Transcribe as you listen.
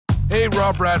Hey,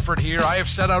 Rob Bradford here. I have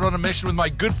set out on a mission with my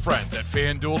good friends at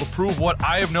FanDuel to prove what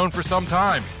I have known for some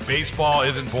time. Baseball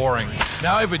isn't boring.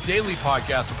 Now I have a daily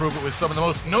podcast to prove it with some of the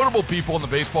most notable people in the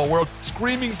baseball world,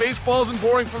 screaming baseball isn't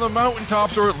boring from the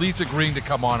mountaintops, or at least agreeing to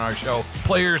come on our show.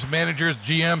 Players, managers,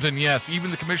 GMs, and yes, even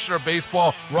the commissioner of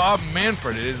baseball, Rob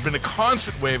Manfred. It has been a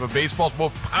constant wave of baseball's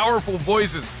most powerful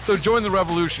voices. So join the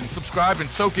revolution. Subscribe and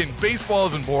soak in Baseball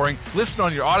Isn't Boring. Listen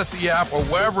on your Odyssey app or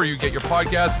wherever you get your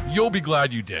podcasts. You'll be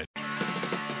glad you did.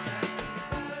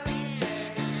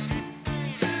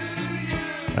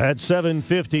 At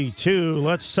 7:52,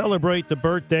 let's celebrate the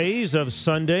birthdays of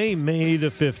Sunday, May the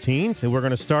 15th. And we're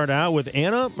going to start out with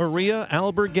Anna Maria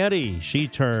Alberghetti. She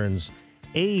turns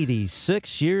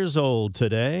 86 years old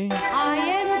today. I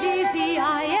am dizzy,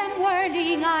 I am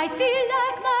whirling, I feel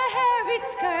like my hair is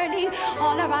curling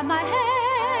all around my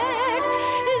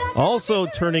head. Also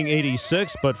turning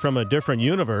 86, but from a different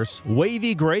universe,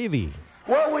 Wavy Gravy.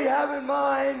 What we have in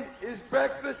mind is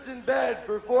breakfast in bed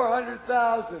for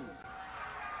 400,000.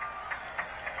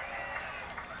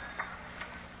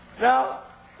 Now,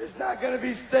 it's not going to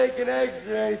be steak and eggs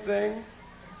or anything,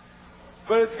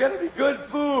 but it's going to be good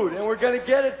food, and we're going to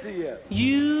get it to you.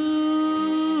 You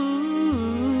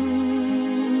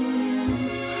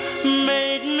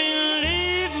made me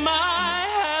leave my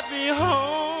happy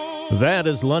home. That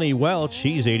is Lonnie Welch.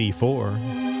 He's 84.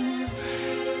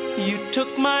 You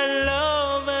took my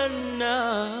love and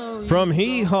now... From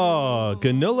Hee Haw,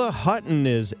 Ganilla Hutton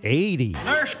is 80.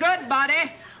 Nurse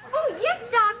Goodbody. Oh, yes,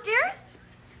 doctor.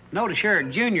 Notice your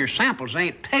Junior Samples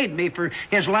ain't paid me for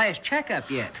his last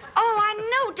checkup yet. Oh, I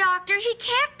know, doctor. He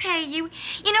can't pay you.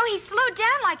 You know, he slowed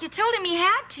down like you told him he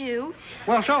had to.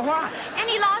 Well, so what? And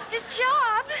he lost his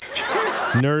job.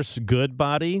 Nurse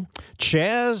Goodbody.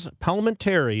 Chaz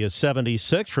Palminteri is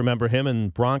 76. Remember him in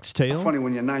Bronx Tale? Funny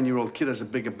when your 9-year-old kid has a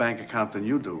bigger bank account than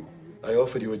you do. I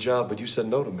offered you a job, but you said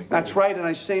no to me. That's right, and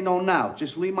I say no now.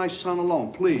 Just leave my son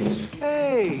alone, please.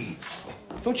 Hey!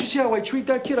 Don't you see how I treat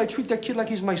that kid? I treat that kid like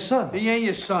he's my son. He ain't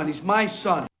your son. He's my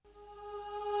son.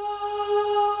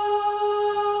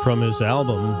 From his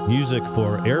album, Music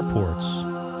for Airports,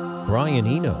 Brian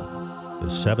Eno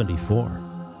is 74.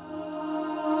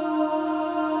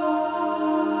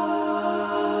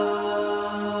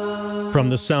 From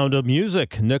The Sound of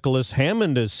Music, Nicholas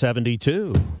Hammond is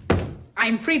 72.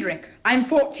 I'm Friedrich. I'm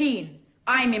 14.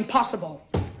 I'm impossible.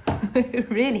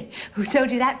 Really? Who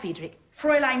told you that, Friedrich?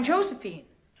 Fräulein Josephine.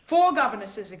 4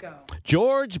 governesses ago.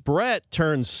 George Brett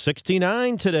turns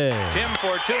 69 today. Tim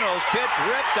Fortuno's pitch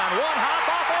ripped on one hop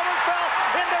off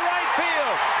Overfelt into right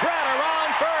field. Brett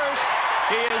around first.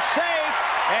 He is safe,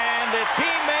 and the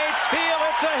teammates feel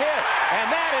it's a hit. And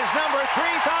that is number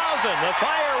 3,000. The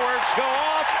fireworks go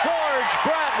off. George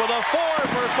Brett with a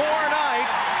 4-for-4 night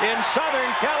in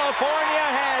Southern California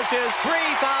has his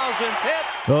 3,000th hit.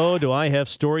 Oh, do I have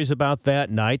stories about that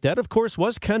night? That, of course,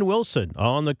 was Ken Wilson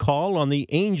on the call on the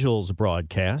Angels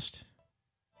broadcast.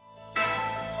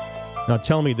 Now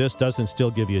tell me this doesn't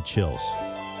still give you chills.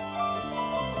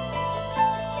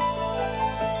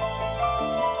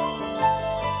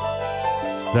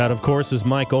 That, of course, is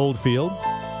Mike Oldfield.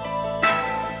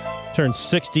 Turned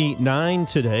 69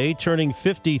 today, turning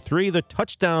 53, the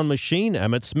touchdown machine,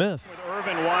 Emmitt Smith. With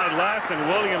Irvin wide left and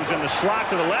Williams in the slot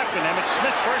to the left, and Emmitt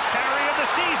Smith's first carry of the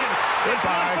season is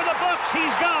one for the books.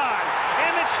 He's gone.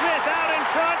 Emmitt Smith out in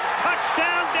front.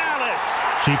 Touchdown, Dallas.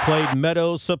 She played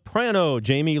mezzo-soprano.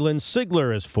 Jamie Lynn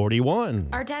Sigler is 41.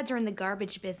 Our dads are in the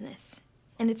garbage business,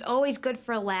 and it's always good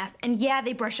for a laugh. And yeah,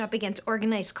 they brush up against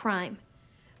organized crime.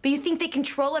 But you think they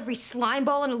control every slime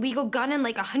ball and illegal gun in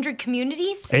like 100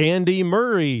 communities? Andy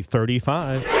Murray,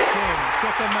 35. Set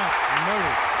them up.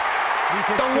 Murray.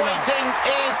 The waiting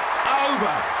is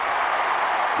over.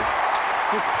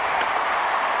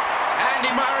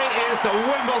 Andy Murray is the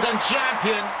Wimbledon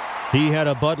champion. He had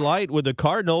a Bud Light with the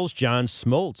Cardinals. John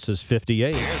Smoltz is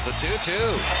 58. Here's the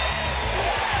 2-2.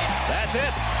 That's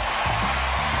it.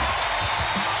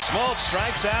 Smoltz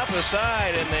strikes out the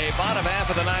side in the bottom half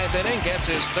of the 9th inning, gets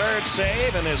his 3rd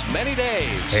save in as many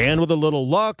days. And with a little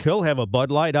luck, he'll have a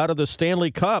Bud Light out of the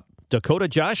Stanley Cup. Dakota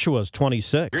Joshua's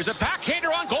 26. Here's a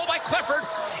backhander on goal by Clifford,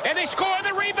 and they score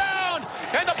the rebound,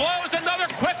 and the Blues another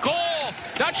quick goal.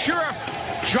 Not sure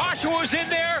if Joshua was in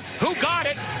there, who got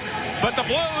it, but the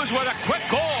Blues with a quick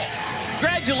goal.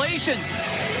 Congratulations.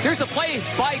 Here's the play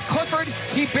by Clifford.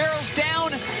 He barrels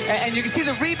down, and you can see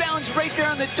the rebounds right there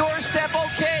on the doorstep.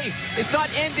 Okay, it's not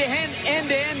end-to-end,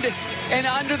 and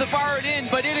under the barred in,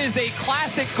 but it is a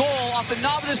classic goal off the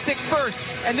knob of the stick first.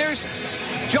 And there's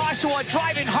Joshua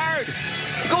driving hard.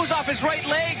 goes off his right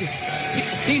leg.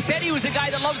 He said he was a guy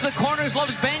that loves the corners,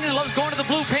 loves banging, loves going to the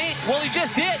blue paint. Well, he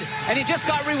just did, and he just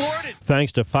got rewarded.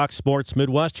 Thanks to Fox Sports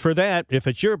Midwest for that. If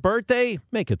it's your birthday,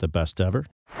 make it the best ever.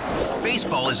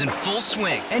 Baseball is in full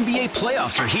swing. NBA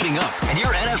playoffs are heating up, and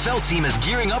your NFL team is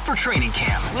gearing up for training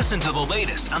camp. Listen to the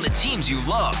latest on the teams you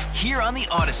love here on the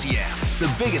Odyssey app.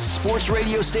 The biggest sports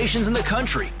radio stations in the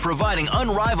country, providing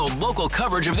unrivaled local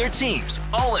coverage of their teams,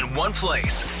 all in one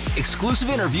place.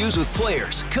 Exclusive interviews with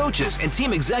players, coaches, and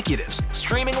team executives,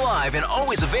 streaming live and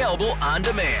always available on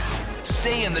demand.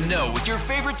 Stay in the know with your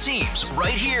favorite teams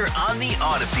right here on the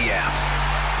Odyssey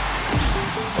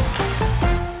app.